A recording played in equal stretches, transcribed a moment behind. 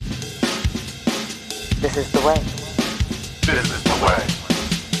This is the way. This is the way.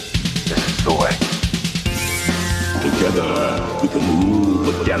 This is the way. Together, we can rule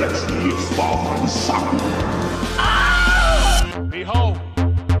the galaxy far and sound. Behold,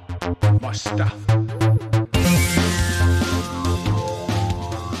 my stuff.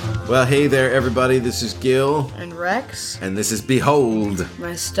 Well, hey there, everybody. This is Gil. And Rex. And this is Behold.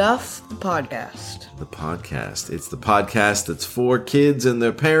 My Stuff, the podcast. The podcast. It's the podcast that's for kids and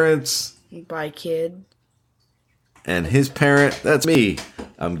their parents. By kid. And his parent, that's me.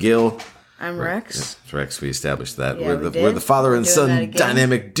 I'm Gil. I'm Rex. It's Rex, we established that. Yeah, we're the father and son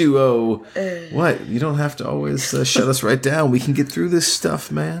dynamic duo. What? You don't have to always shut us right down. We can get through this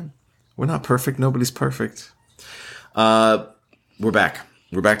stuff, man. We're not perfect. Nobody's perfect. We're back.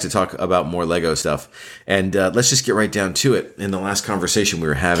 We're back to talk about more Lego stuff. And let's just get right down to it. In the last conversation we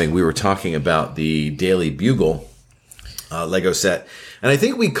were having, we were talking about the Daily Bugle Lego set. And I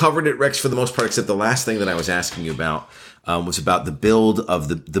think we covered it, Rex, for the most part, except the last thing that I was asking you about was about the build of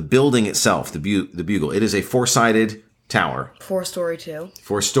the building itself, the Bugle. It is a four-sided tower. Four-story too.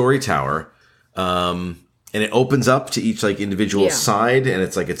 Four-story tower. And it opens up to each like individual side, and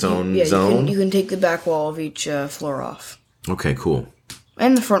it's like its own zone. You can take the back wall of each floor off. Okay, cool.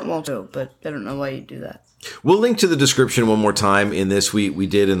 And the front wall too, but I don't know why you do that. We'll link to the description one more time in this. We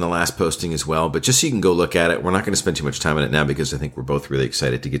did in the last posting as well, but just so you can go look at it. We're not going to spend too much time on it now because I think we're both really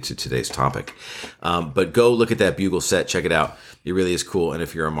excited to get to today's topic. But go look at that Bugle set. Check it out. It really is cool. And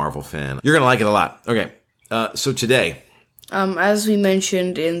if you're a Marvel fan, you're going to like it a lot. Okay. So today. As we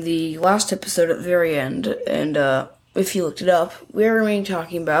mentioned in the last episode at the very end, and if you looked it up, we're going to be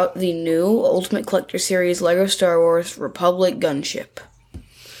talking about the new Ultimate Collector Series Lego Star Wars Republic Gunship.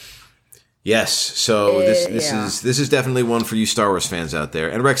 Yes, so this is definitely one for you Star Wars fans out there.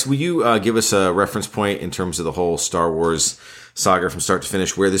 And Rex, will you give us a reference point in terms of the whole Star Wars saga from start to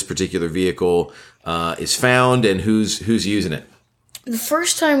finish, where this particular vehicle is found and who's using it? The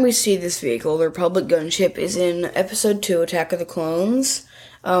first time we see this vehicle, the Republic Gunship, is in Episode 2, Attack of the Clones,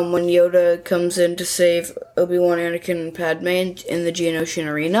 when Yoda comes in to save Obi-Wan, Anakin, and Padme in the Geonosian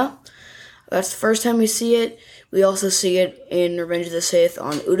Arena. That's the first time we see it. We also see it in Revenge of the Sith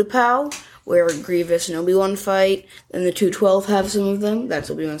on Utapau, where Grievous and Obi-Wan fight, and the 212 have some of them.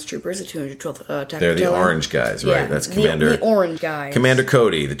 That's Obi-Wan's troopers, the 212th attack. They're the orange guys, right? Yeah, that's Commander. The orange guys. Commander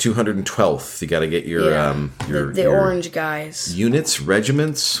Cody, the 212th. You got to get your the orange guys. Units,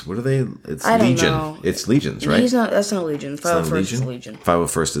 regiments. What are they? It's I don't Legion. know. It's legions, right? That's not a Legion. 501st is a Legion.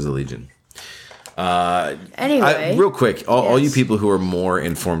 501st is a Legion. Anyway, real quick, all you people who are more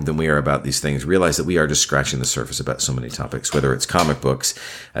informed than we are about these things realize that we are just scratching the surface about so many topics, whether it's comic books,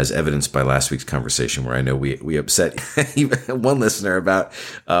 as evidenced by last week's conversation where I know we upset even one listener about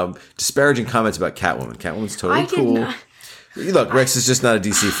disparaging comments about Catwoman. Catwoman's totally cool. Look, Rex is just not a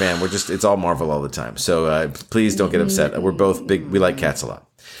DC fan. It's all Marvel all the time. So please don't get upset. We're both big. We like cats a lot.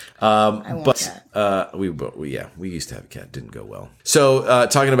 We used to have a cat. Didn't go well. So,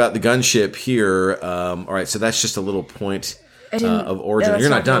 talking about the gunship here. All right. So that's just a little point of origin.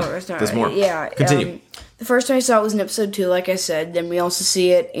 You're not done. There's more. Yeah. Continue. The first time I saw it was in Episode 2, like I said. Then we also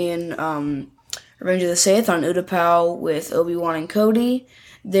see it in Revenge of the Sith on Utapau with Obi-Wan and Cody.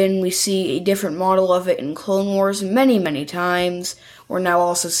 Then we see a different model of it in Clone Wars many, many times. We're now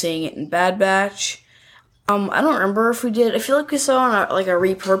also seeing it in Bad Batch. I don't remember if we did. I feel like we saw a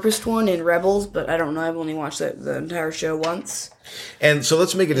repurposed one in Rebels, but I don't know. I've only watched the entire show once. And so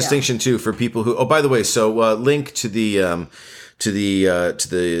let's make a distinction too for people who. Oh, by the way, so link to the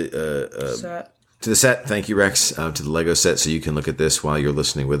set. Thank you, Rex. To the Lego set, so you can look at this while you're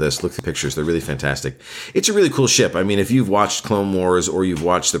listening with us. Look at the pictures; they're really fantastic. It's a really cool ship. I mean, if you've watched Clone Wars or you've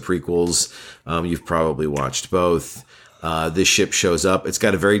watched the prequels, you've probably watched both. This ship shows up. It's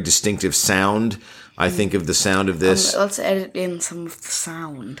got a very distinctive sound. I think of the sound of this. Let's edit in some of the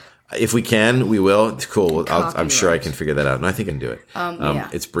sound. If we can, we will. It's cool. I'm sure I can figure that out, and I think I can do it.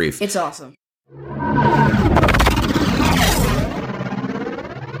 It's brief. It's awesome.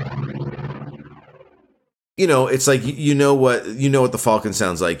 You know, it's like you know what the Falcon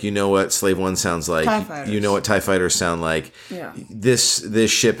sounds like. You know what Slave One sounds like. TIE fighters. You know what TIE fighters sound like. Yeah.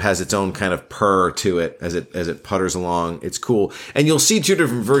 This ship has its own kind of purr to it as it putters along. It's cool, and you'll see two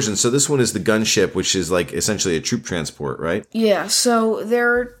different versions. So this one is the gunship, which is like essentially a troop transport, right? Yeah. So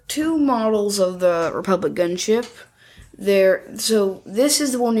there are two models of the Republic Gunship. So this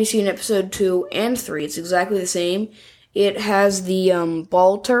is the one you see in Episode 2 and 3. It's exactly the same. It has the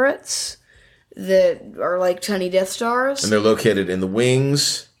ball turrets that are like tiny Death Stars. And they're located in the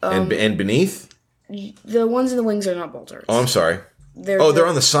wings and beneath? The ones in the wings are not ball turrets. Oh, I'm sorry. they're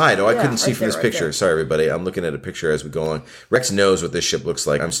on the side. I couldn't see right from this there, right picture. there. Sorry, everybody. I'm looking at a picture as we go along. Rex knows what this ship looks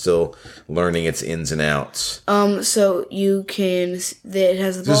like. I'm still learning its ins and outs. So you can. It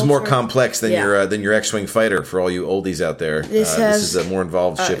has the. This is more Balls- complex than Yeah. your X-wing fighter for all you oldies out there. This this is a more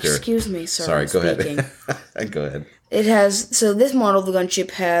involved ship here. Excuse me, sir. Sorry, go speaking. ahead. Go ahead. It has this model of the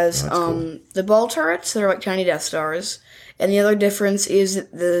gunship has cool. the ball turrets that are like tiny Death Stars, and the other difference is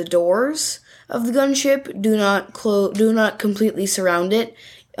that the doors of the gunship do not completely surround it.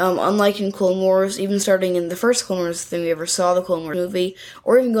 Unlike in Clone Wars, even starting in the first Clone Wars thing we ever saw, the Clone Wars movie,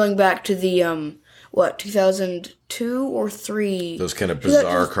 or even going back to the 2002 or 3? Those kind of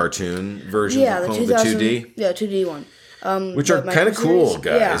bizarre cartoon versions Yeah, of the Clone, the 2D, 2D one. which are kind of cool,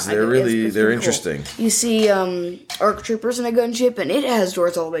 guys. Yeah, they're really it's they're pretty cool. interesting. You see ARC troopers in a gunship, and it has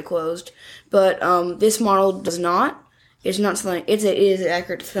doors all the way closed. But this model does not. It's not something. It is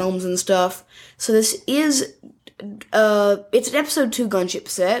accurate to films and stuff. So this is it's an episode 2 gunship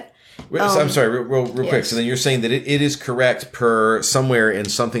set. I'm sorry, real quick. yes. So then you're saying that it is correct per somewhere in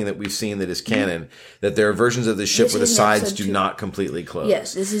something that we've seen that is canon, that there are versions of this ship This where the is an sides episode do 2. not completely close.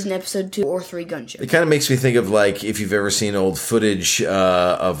 Yes, this is an episode 2 or 3 gunship. It kind of makes me think of like if you've ever seen old footage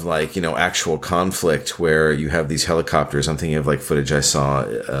of like actual conflict where you have these helicopters. I'm thinking of like footage I saw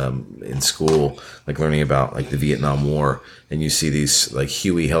in school, like learning about like the Vietnam War, and you see these like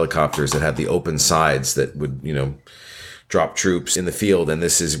Huey helicopters that had the open sides that would drop troops in the field, and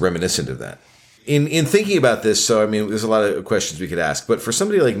this is reminiscent of that. In thinking about this, so I mean, there's a lot of questions we could ask, but for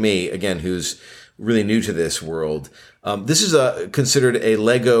somebody like me, again, who's really new to this world, this is considered a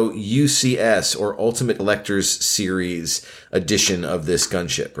Lego UCS or Ultimate Collector's Series edition of this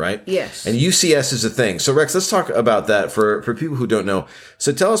gunship, right? Yes. And UCS is a thing. So Rex, let's talk about that for people who don't know.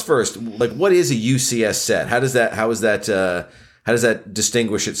 So tell us first, like, what is a UCS set? How does that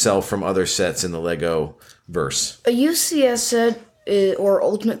distinguish itself from other sets in the Lego verse? A UCS set or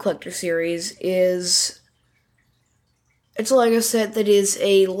Ultimate Collector Series it's a Lego set that is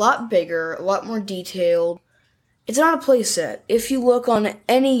a lot bigger, a lot more detailed. It's not a play set. If you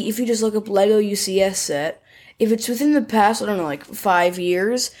just look up Lego UCS set, if it's within the past, I don't know, like 5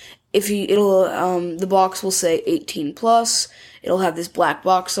 years, the box will say 18 plus. It'll have this black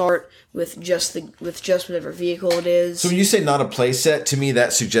box art with just whatever vehicle it is. So when you say not a play set, to me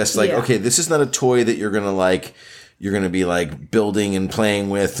that suggests like, Yeah. okay, this is not a toy that you're gonna be like building and playing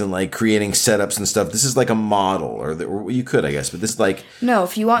with and like creating setups and stuff. This is like a model, or you could, I guess, but this is like No,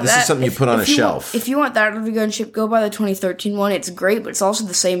 if you want this that, is something you put on a shelf. If you want that out of the gunship, go buy the 2013 one. It's great, but it's also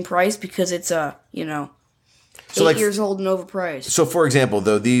the same price because it's 8 years old and overpriced. So, for example,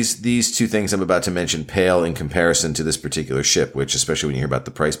 though, these two things I'm about to mention pale in comparison to this particular ship, which, especially when you hear about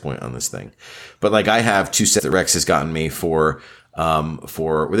the price point on this thing. But, like, I have 2 sets that Rex has gotten me for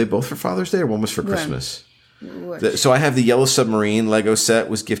were they both for Father's Day or one was for Christmas? So I have the Yellow Submarine Lego set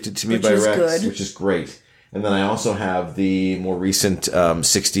was gifted to me by Rex, which is great. And then I also have the more recent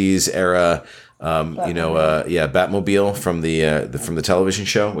 60s era Batmobile from the television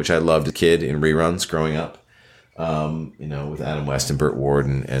show, which I loved as a kid in reruns growing up. With Adam West and Burt Ward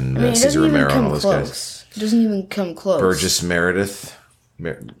and Cesar Romero and all those guys. It doesn't even come close. Burgess Meredith,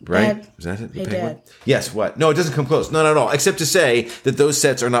 right? Dad. Is that it? The Hey, Penguin? Dad. Yes. What? No, it doesn't come close. Not at all. Except to say that those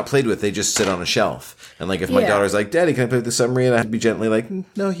sets are not played with. They just sit on a shelf. And like, if my Yeah. daughter's like, "Daddy, can I play with the submarine?" I have to be gently like,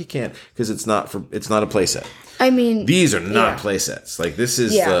 "No, you can't," because it's not a play set. I mean, These are not yeah. play sets. Like this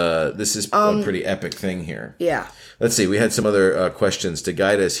is a pretty epic thing here. Yeah. Let's see. We had some other questions to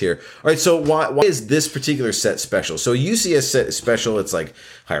guide us here. All right. So why is this particular set special? So UCS set is special. It's like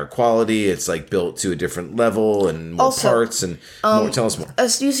higher quality. It's like built to a different level and more parts and more. Tell us more. A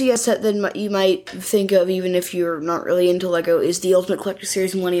UCS set that you might think of, even if you're not really into Lego, is the Ultimate Collector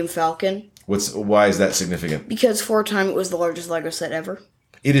Series Millennium Falcon. Why is that significant? Because for a time it was the largest Lego set ever.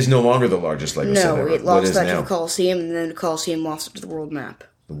 It is no longer the largest Lego set No, ever. it What lost is that now? to the Coliseum, and then the Coliseum lost it to the world map.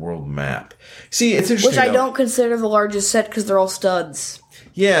 The world map. See, it's interesting. Which I though. don't consider the largest set because they're all studs.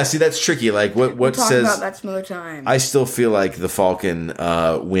 Yeah, see, that's tricky. Like, what We'll talk says... about that some other time. I still feel like the Falcon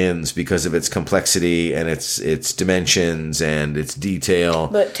wins because of its complexity and its dimensions and its detail.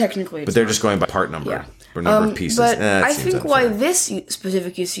 But technically, But they're just going by part number. Yeah. Or number of pieces. But That I seems think why unfair. this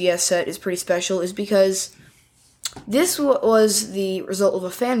specific UCS set is pretty special is because this was the result of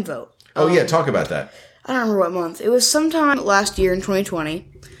a fan vote. Oh, yeah, talk about that. I don't remember what month. It was sometime last year in 2020.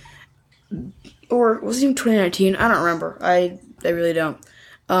 Or was it even 2019? I don't remember. I really don't.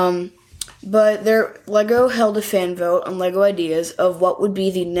 But Lego held a fan vote on Lego ideas of what would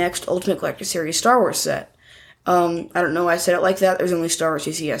be the next Ultimate Collector Series Star Wars set. I don't know why I said it like that. There's only Star Wars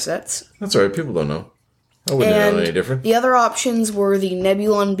UCS sets. That's all right. People don't know. I wouldn't know any different. The other options were the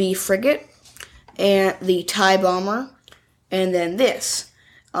Nebulon B frigate, and the TIE bomber, and then this.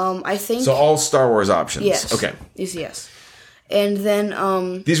 I think So all Star Wars options. yes. Okay. Yes. And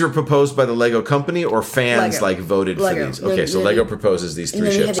then These were proposed by the Lego company or fans Lego. voted Lego. for these? Okay, so The- Lego proposes these and three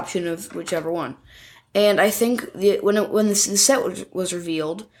then they had ships. the option of whichever one. And I think when the set was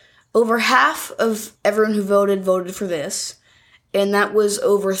revealed, over half of everyone who voted for this, and that was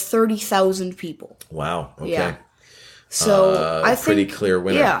over 30,000 people. Wow. Okay. Yeah. So I think pretty clear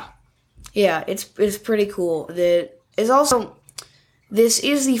winner. Yeah, it's pretty cool. That is also this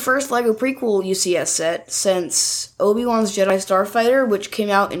is the first Lego prequel UCS set since Obi-Wan's Jedi Starfighter, which came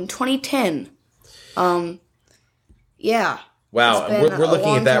out in 2010. Yeah. Wow, It's been we're a looking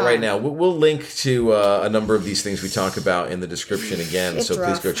at long that right time. now. We'll link to a number of these things we talk about in the description again, It's so please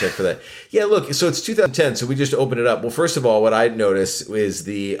rough. go check for that. Yeah, look, so it's 2010, so we just opened it up. Well, first of all, what I noticed is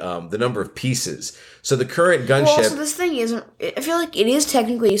the number of pieces. So the current Well, gunship. also this thing isn't. I feel like it is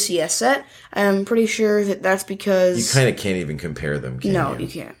technically a UCS set, and I'm pretty sure that's because You kind of can't even compare them, can no, you? you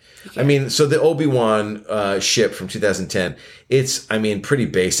can't. I mean, so the Obi-Wan ship from 2010, it's, pretty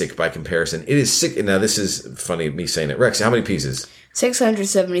basic by comparison. It is sick. Now, this is funny, me saying it. Rex, how many pieces?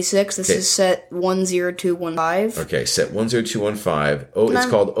 676. This Okay. is set 10215. Okay, set 10215. Oh, it's None.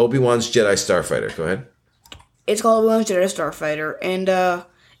 called Obi-Wan's Jedi Starfighter. Go ahead. It's called Obi-Wan's Jedi Starfighter, and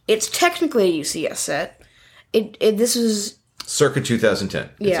it's technically a UCS set. This is Circa 2010.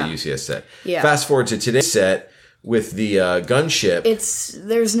 Yeah. It's a UCS set. Yeah. Fast forward to today's set with the gunship.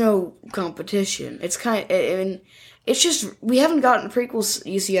 there's no competition. It's it's just we haven't gotten prequels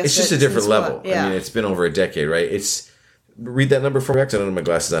UCS. It's just set a different since level. what? Yeah. It's been over a decade, right? Read that number for me. I don't have my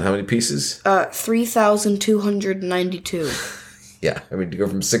glasses on. How many pieces? 3,292. Yeah, to go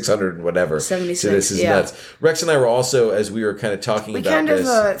from 600 and whatever 76, to this is yeah. nuts. Rex and I were also, as we were kind of talking We about kind this.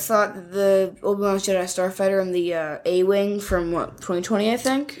 of thought that the Obi-Wan's Jedi Starfighter and the A-Wing from 2020, I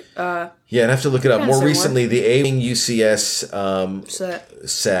think. Yeah, and I have to look it up. Kinda More similar. recently, the A-Wing UCS Set.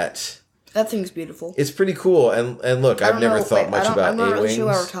 set. That thing's beautiful. It's pretty cool. And look, I've never thought much about I'm not A-Wings. really sure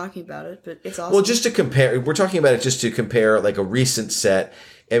why we're talking about it, but it's awesome. Well, just to compare, we're talking about it just to compare like a recent set.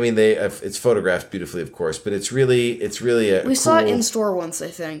 It's photographed beautifully, of course, but it's really a we saw it cool- in store once, I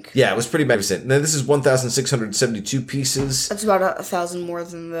think. Yeah, it was pretty magnificent. Now, this is 1,672 pieces. That's about 1,000 more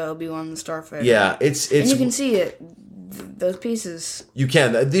than the Obi-Wan and the Starfighter. Yeah, it's And you can see it, those pieces. you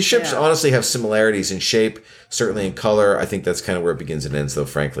can. These ships Yeah. honestly have similarities in shape, certainly in color. I think that's kind of where it begins and ends, though,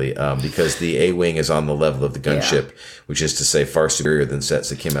 frankly, because the A-Wing is on the level of the gunship, which is to say far superior than sets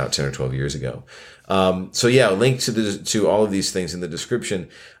that came out 10 or 12 years ago. So yeah, link to all of these things in the description.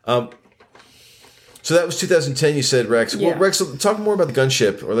 So that was 2010, you said, Rex. Well, Yeah. Rex, talk more about the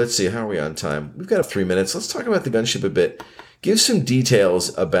gunship, or let's see, how are we on time? We've got 3 minutes. Let's talk about the gunship a bit. Give some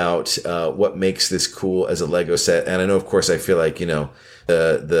details about what makes this cool as a Lego set. And I know, of course, I feel like,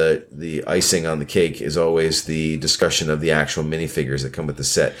 the icing on the cake is always the discussion of the actual minifigures that come with the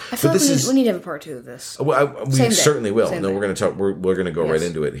set. I feel But like we need to have a part 2 of this. well, we Same day. certainly will. Same No, day. we're going to talk. We're going to go right Yes.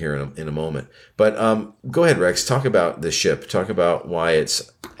 into it here in a moment. But go ahead, Rex. Talk about this ship. Talk about why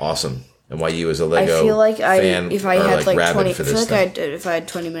it's awesome and why you, as a I Lego feel like fan, if I are had like rabid 20, for I this feel like thing. if I had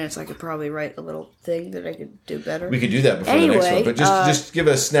 20 minutes, I could probably write a little thing that I could do better. We could do that before the next one. Anyway, But just give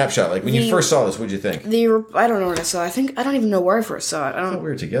a snapshot. Like when you first saw this, what did you think? I don't know what I saw. I don't even know where I first saw it. We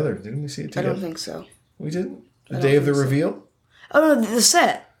were together. Didn't we see it I together? don't think so. We did. The day of the reveal. Oh no, the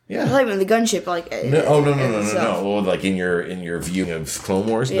set. Yeah. I thought you meant the gunship. Like No, oh no. itself. Well, like in your viewing of Clone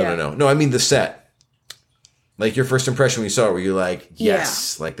Wars. Yeah. No. I mean the set. Like your first impression when you saw it, were you like,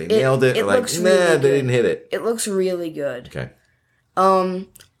 yes, like they nailed it, or like, looks nah, really they good. didn't hit it. It looks really good. Okay.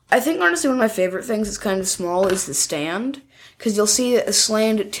 I think honestly one of my favorite things that's kind of small is the stand, because you'll see that a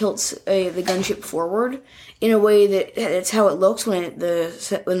slant tilts the gunship forward in a way that it's how it looks when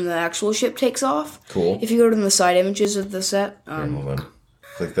the actual ship takes off. Cool. If you go to the side images of the set, Here, hold on.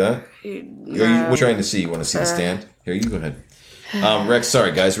 Click that. We're trying to see. You want to see the stand? Here, you go ahead. Rex,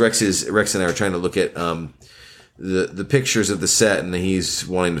 sorry guys. Rex and I are trying to look at the pictures of the set, and he's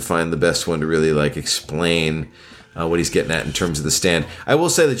wanting to find the best one to really like explain what he's getting at in terms of the stand. I will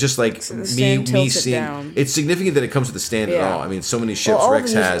say that just like the me stand tilts it seeing, down. it's significant that it comes with the stand at Yeah. all. I mean, so many ships all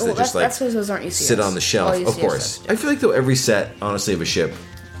Rex of these- has that just like that's because those aren't UCS. sit on the shelf. All Of UCS course, sets I feel like though every set, honestly, of a ship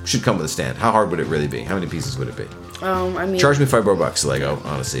should come with a stand. How hard would it really be? How many pieces would it be? do. I mean, Charge me $5 Lego,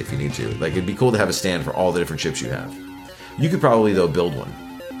 honestly, if you need to. Like, it'd be cool to have a stand for all the different ships you have. You could probably, though, build one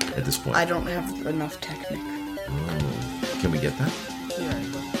at this point. I don't have enough technique. Can we get that?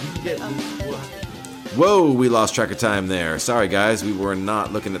 Whoa, we lost track of time there. Sorry, guys, we were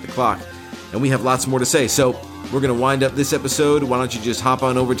not looking at the clock. and we have lots more to say. So we're going to wind up this episode. Why don't you just hop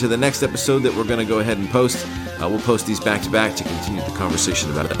on over to the next episode that we're going to go ahead and post. We'll post these back-to-back to continue the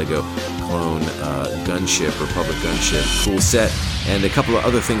conversation about LEGO Clone Gunship, Republic Gunship, cool set, and a couple of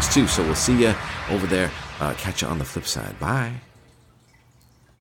other things too. So we'll see you over there. Catch you on the flip side. Bye.